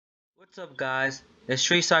What's up, guys? It's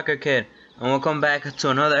Street Soccer Kid, and welcome back to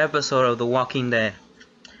another episode of The Walking Dead.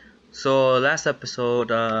 So, last episode,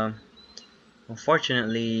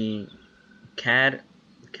 unfortunately, Kat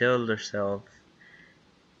killed herself,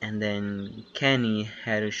 and then Kenny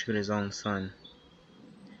had to shoot his own son,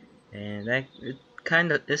 and that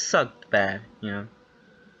it sucked bad, you know.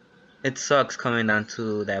 It sucks coming down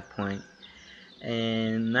to that point,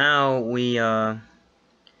 and now we're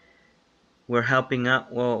helping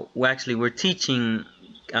out. Well, we're teaching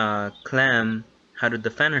Clem how to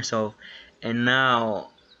defend herself, and now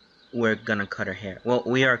we're gonna cut her hair. Well,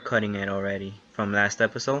 we are cutting it already from last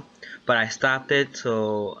episode, but I stopped it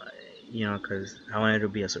so because I wanted it to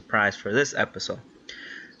be a surprise for this episode.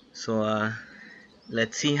 So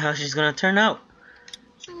let's see how she's gonna turn out.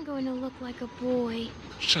 I'm going to look like a boy.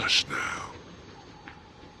 Shush now.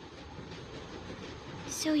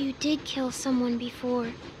 So you did kill someone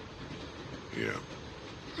before. Yeah,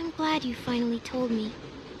 I'm glad you finally told me.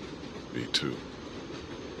 me too.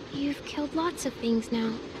 You've killed lots of things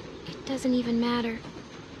now. It doesn't even matter.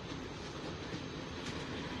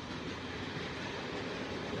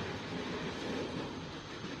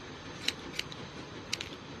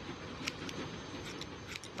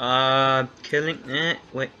 Killing.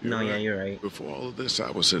 Wait. No, You're yeah, right. you're right. Before all of this,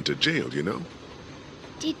 I was sent to jail, you know?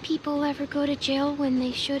 Did people ever go to jail when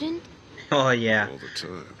they shouldn't? Oh yeah. All the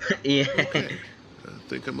time. Yeah. Okay, I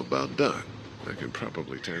think I'm about done. I can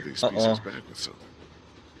probably tie these Uh-oh. pieces back with something.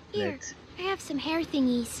 Here, Let's- I have some hair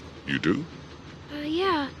thingies. You do?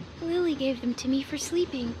 Yeah. Lily gave them to me for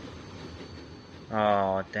sleeping.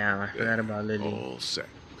 Oh damn! I forgot about Lily. All set.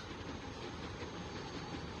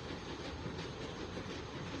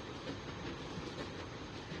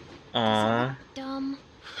 Aww. Dumb.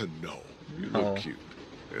 No, you Oh. look cute.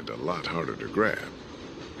 And a lot harder to grab.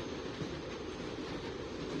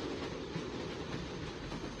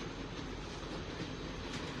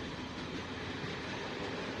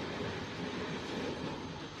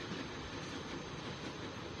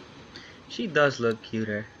 She does look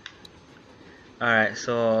cuter. Alright,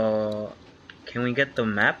 so can we get the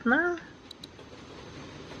map now?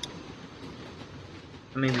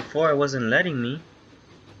 I mean, before it wasn't letting me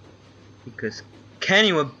because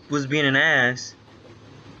Kenny was being an ass.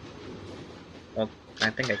 Well, I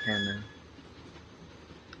think I can now.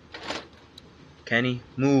 Kenny,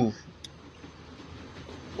 move.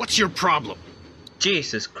 What's your problem?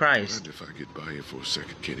 Jesus Christ. Mind if I get by you for a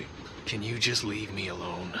second, Kenny? Can you just leave me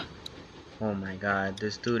alone? Oh my god,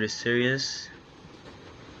 this dude is serious.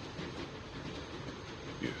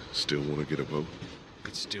 You still want to get a vote?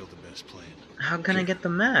 It's still the best plan. How can I get the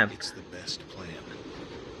map? It's the best plan.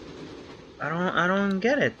 I don't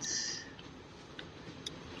get it.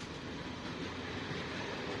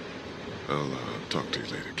 I'll talk to you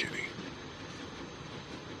later, Kenny.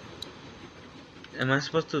 Am I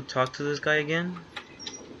supposed to talk to this guy again?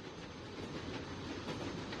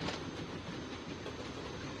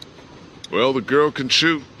 Well, the girl can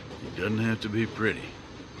shoot. It doesn't have to be pretty.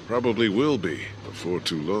 Probably will be before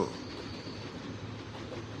too long.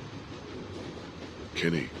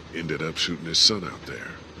 Kenny ended up shooting his son out there.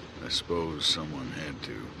 I suppose someone had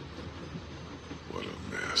to. What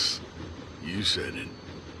a mess. You said it.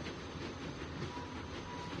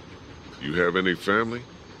 You have any family?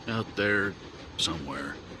 Out there,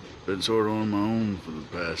 somewhere. Been sort of on my own for the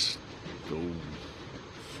past,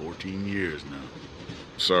 14 years now.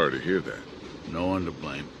 Sorry to hear that. No one to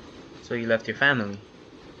blame. So you left your family.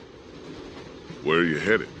 Where are you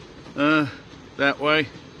headed? That way?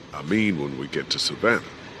 I mean when we get to Savannah.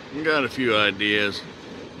 Got a few ideas.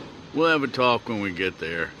 We'll have a talk when we get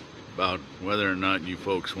there about whether or not you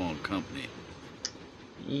folks want company.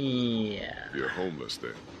 Yeah. You're homeless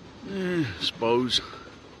then. Suppose.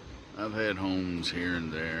 I've had homes here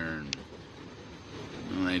and there, and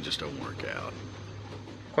well, they just don't work out.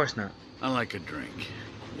 Of course not. I like a drink,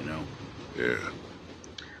 you know. Yeah.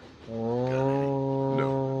 Oh.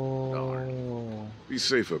 No. Be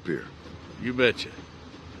safe up here. You betcha.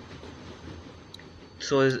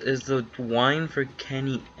 So is the wine for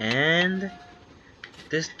Kenny and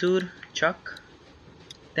this dude, Chuck?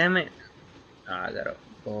 Damn it. Ah, I gotta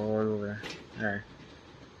go all over. Alright.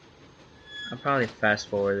 I'll probably fast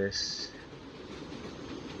forward this.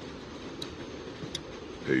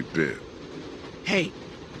 Hey, Ben. Hey.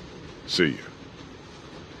 See ya.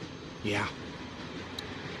 Yeah.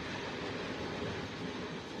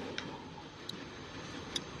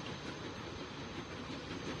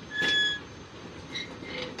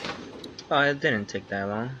 Oh, it didn't take that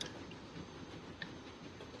long.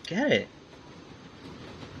 Get it.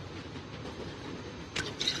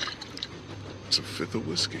 It's a fifth of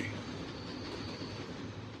whiskey.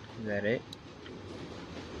 Is that it?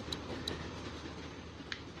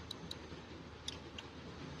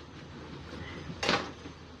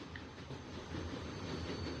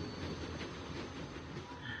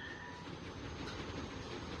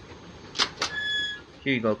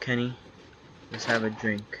 Here you go, Kenny. Let's have a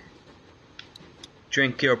drink.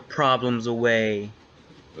 Drink your problems away.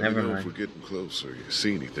 Let Never me know mind. if we're getting close or you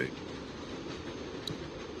see anything.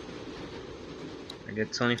 I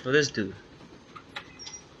get Tony for this dude.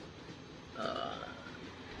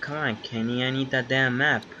 Come on, Kenny. I need that damn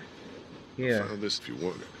map. Here. Found this if you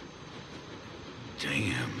want it.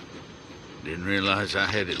 Damn. Didn't realize I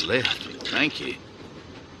had it left. Thank you.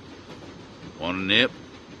 Want a nip?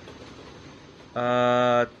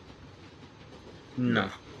 No. Nah,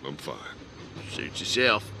 I'm fine. Suit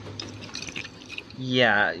yourself.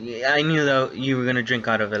 Yeah, I knew that you were gonna drink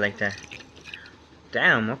out of it like that.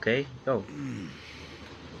 Damn, okay, go.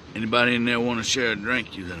 Anybody in there want to share a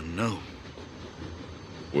drink, you let them know.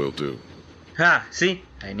 Will do. Ha, see?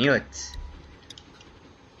 I knew it.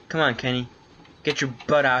 Come on, Kenny. Get your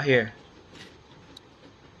butt out here.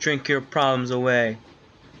 Drink your problems away.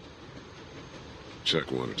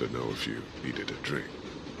 Chuck wanted to know if you needed a drink.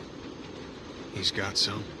 He's got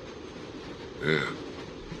some. Yeah.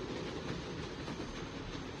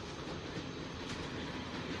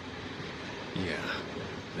 Yeah,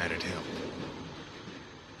 that'd help.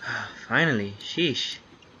 Finally, sheesh.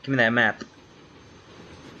 Give me that map.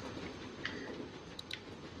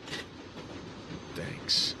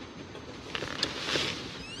 Thanks.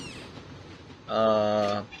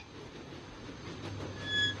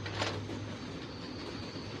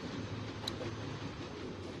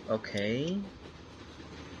 Okay.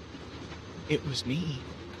 It was me.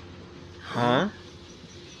 Huh?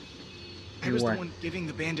 I You was what? the one giving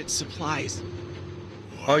the bandits supplies.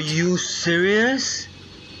 Are you serious?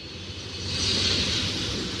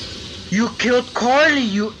 You killed Carly,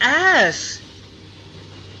 you ass!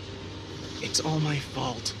 It's all my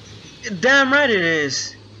fault. Damn right it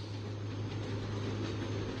is.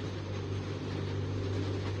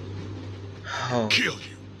 Oh. Kill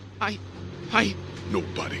you. I...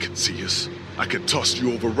 Nobody can see us. I can toss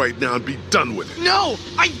you over right now and be done with it. No!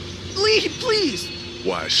 Lee, please!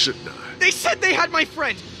 Why shouldn't I? They said they had my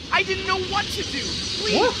friend! I didn't know what to do!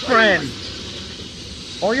 Please! What friend?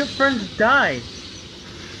 All your friends died.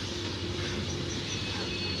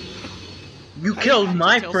 You killed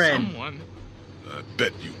my friend. Someone. I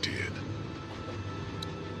bet you did.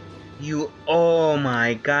 You, oh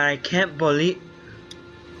my god, I can't believe.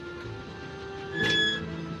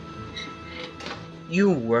 You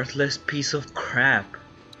worthless piece of crap.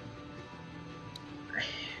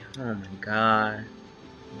 Oh my god.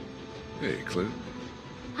 Hey, Clem.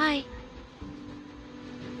 Hi.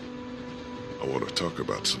 I want to talk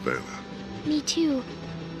about Savannah. Me too.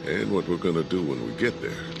 And what we're gonna do when we get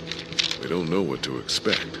there. We don't know what to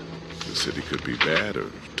expect. The city could be bad or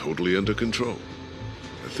totally under control.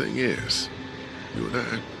 The thing is, you and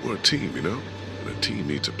I, we're a team, you know? And a team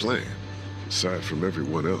needs a plan. Aside from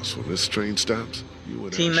everyone else, when this train stops, you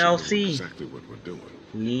and Team I should know LC. exactly what we're doing.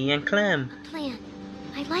 Lee and Clem. Plan.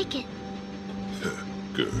 I like it.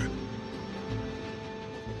 Good.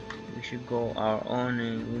 We should go our own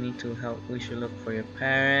and we need to help. We should look for your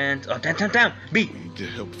parents. Oh, damn. B. We need to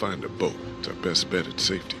help find a boat. It's our best bet at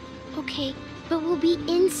safety. Okay, but we'll be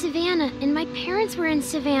in Savannah, and my parents were in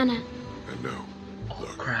Savannah. I know. Oh,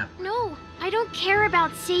 Look, crap. No, I don't care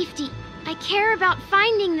about safety. I care about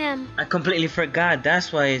finding them. I completely forgot.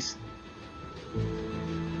 That's why it's.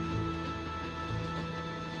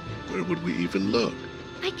 where would we even look?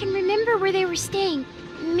 I can remember where they were staying.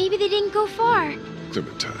 Maybe they didn't go far.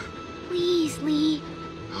 Clementine. Please, Lee.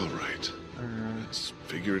 All right. Let's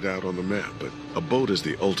figure it out on the map, but a boat is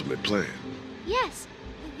the ultimate plan. Yes,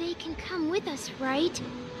 they can come with us, right?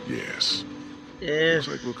 Yes. If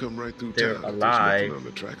Looks like we'll come right through they're town. If alive. There's nothing on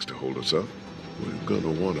the tracks to hold us up. We're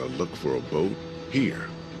gonna want to look for a boat here,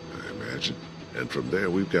 I imagine. And from there,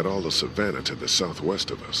 we've got all of Savannah to the southwest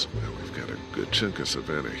of us. And we've got a good chunk of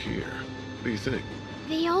Savannah here. What do you think?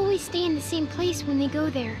 They always stay in the same place when they go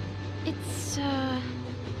there. It's,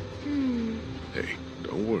 Hey,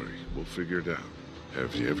 don't worry. We'll figure it out.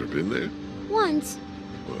 Have you ever been there? Once.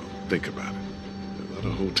 Well, think about it. There are a lot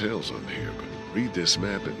of hotels on here, but read this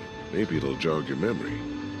map and maybe it'll jog your memory.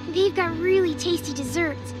 They've got really tasty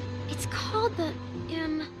desserts. It's called the,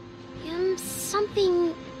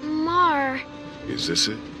 something Mar. Is this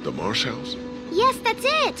it? The Marsh House? Yes, that's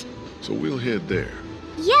it! So we'll head there.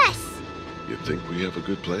 Yes! You think we have a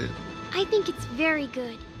good plan? I think it's very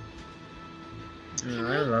good. I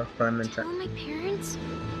love Tell Clementine. my parents?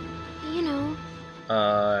 You know.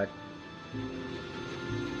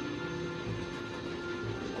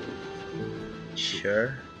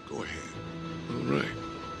 Sure. Go ahead. All right.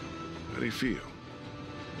 How do you feel?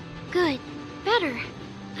 Good. Better.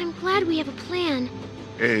 I'm glad we have a plan.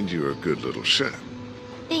 And you're a good little shot.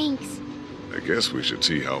 Thanks. I guess we should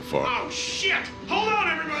see how far. Oh, shit! Hold on,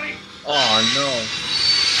 everybody! Oh no.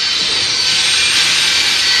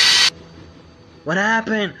 What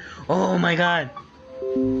happened? Oh my god.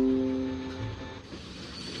 An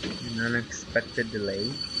unexpected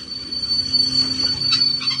delay.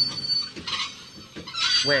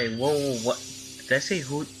 Wait, whoa, what? Did I say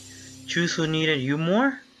who? Choose who needed you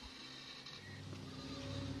more?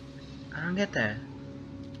 I don't get that.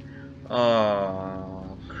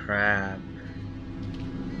 Oh, crap.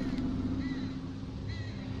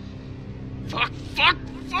 Fuck, fuck,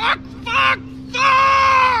 fuck, fuck,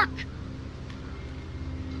 fuck!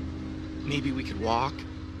 Maybe we could walk?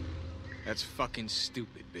 That's fucking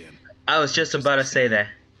stupid, Ben. I was just about to say that.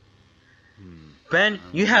 Ben,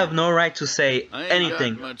 you have no right to say I ain't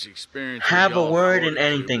anything. got much experience. Have with a y'all word in 42,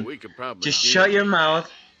 anything. but we could probably Just deal shut with your it.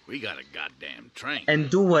 mouth We got a goddamn train. and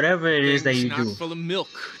do whatever it is that Thing's you not do. full of milk,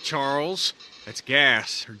 Charles. That's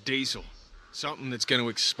gas or diesel. Something that's gonna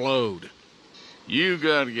explode. You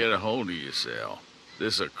gotta get a hold of yourself.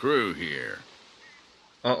 There's a crew here.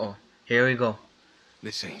 Uh-oh. Here we go.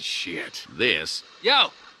 This ain't shit. This. Yo,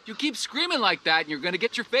 you keep screaming like that and you're gonna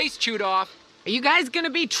get your face chewed off. Are you guys gonna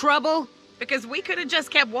be trouble? Because we could have just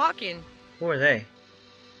kept walking. Who are they?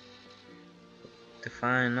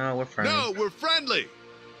 Define, no, we're friendly. No, we're friendly.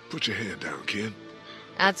 Put your hand down, kid.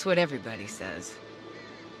 That's what everybody says.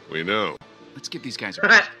 We know. Let's give these guys a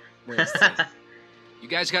break. Where's Sid? You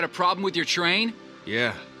guys got a problem with your train?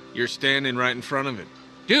 Yeah, you're standing right in front of it.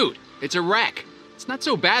 Dude, it's a wreck. It's not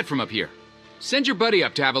so bad from up here. Send your buddy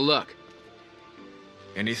up to have a look.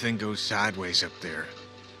 Anything goes sideways up there,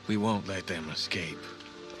 we won't let them escape.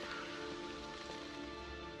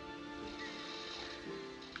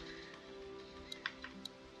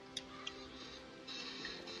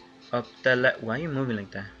 Up the why are you moving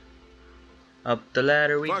like that? Up the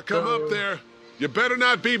ladder we If I go. come up there, you better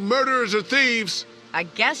not be murderers or thieves. I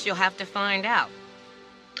guess you'll have to find out.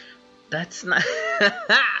 That's not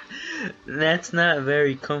That's not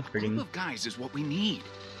very Group comforting. of guys is what we need.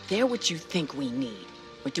 They're what you think we need.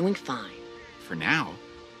 We're doing fine. For now.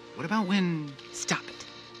 What about when... Stop it.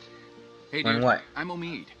 Hey, When dude, what? I'm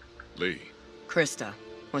Omid. Lee, Krista,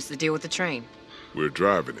 what's the deal with the train? we're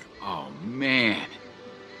driving it. Oh, man.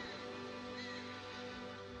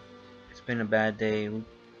 It's been a bad day. We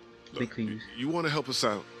Look, could use you want to help us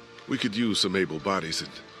out? We could use some able bodies, and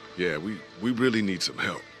yeah, we really need some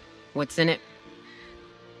help. What's in it?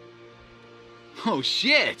 Oh,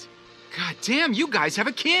 shit. God damn, you guys have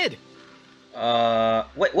a kid. wait,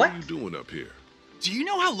 what? What are you doing up here? Do you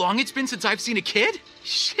know how long it's been since I've seen a kid?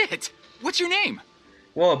 Shit. What's your name?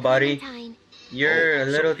 Whoa, buddy. Clementine. You're a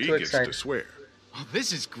little so he too gets to excited. swear. Oh,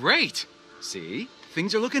 this is great. See?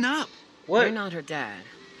 Things are looking up. What? You're not her dad.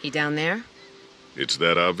 He down there? It's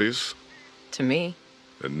that obvious? To me.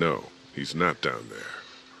 And no, he's not down there.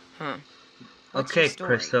 Huh. What's Okay, your story?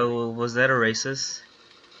 Crystal, was that a racist?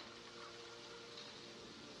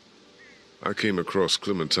 I came across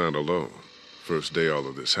Clementine alone. First day all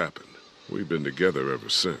of this happened. We've been together ever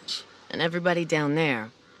since. And everybody down there,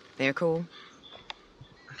 they're cool?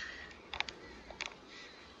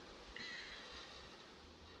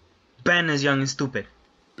 Ben is young and stupid.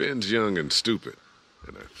 Ben's young and stupid,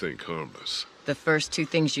 and I think harmless. The first two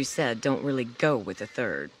things you said don't really go with the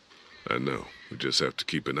third. I know. We just have to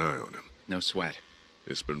keep an eye on him. No sweat.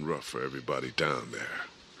 It's been rough for everybody down there.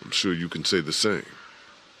 I'm sure you can say the same.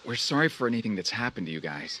 We're sorry for anything that's happened to you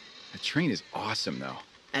guys. The train is awesome, though.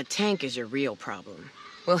 That tank is your real problem.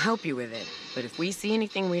 We'll help you with it, but if we see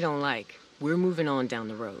anything we don't like, we're moving on down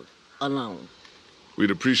the road. Alone. We'd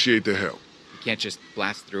appreciate the help. You can't just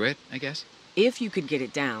blast through it, I guess? If you could get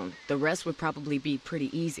it down, the rest would probably be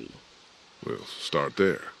pretty easy. We'll start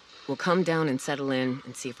there. We'll come down and settle in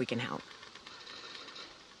and see if we can help.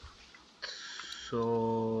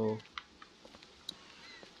 So...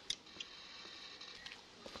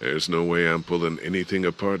 There's no way I'm pulling anything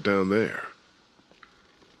apart down there.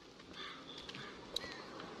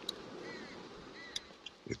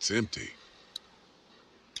 It's empty.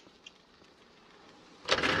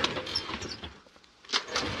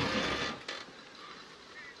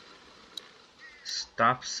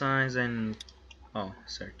 Stop signs and... Oh,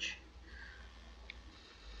 search.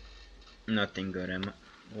 Nothing good, Emma.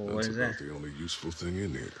 Well, what That's is about that? the only useful thing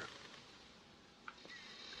in here.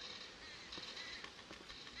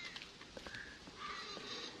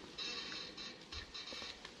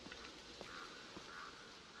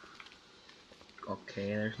 Okay,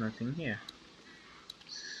 there's nothing here.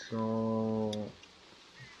 So...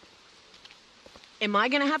 Am I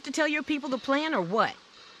gonna have to tell your people the plan or what?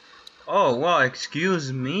 Oh, well,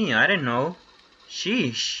 excuse me. I didn't know.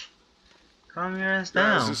 Sheesh. Calm your ass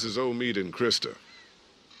Guys, down. this is Omid and Krista.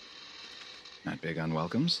 Not big on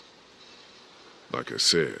welcomes. Like I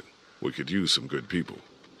said, we could use some good people.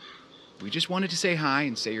 We just wanted to say hi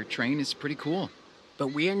and say your train is pretty cool. But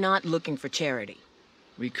we're not looking for charity.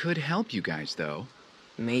 We could help you guys, though.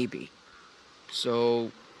 Maybe.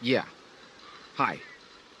 So, yeah. Hi.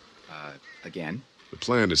 Again. The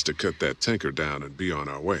plan is to cut that tanker down and be on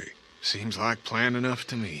our way. Seems like plan enough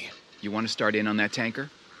to me. You want to start in on that tanker?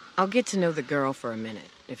 I'll get to know the girl for a minute,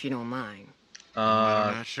 if you don't mind. Why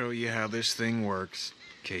don't I show you how this thing works,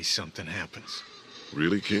 in case something happens.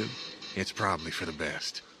 Really, Ken? It's probably for the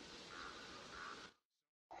best.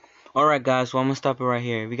 Alright guys, well I'm gonna stop it right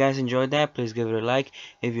here. If you guys enjoyed that, please give it a like.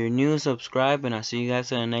 If you're new, subscribe, and I'll see you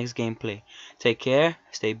guys in the next gameplay. Take care,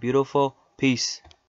 stay beautiful, peace.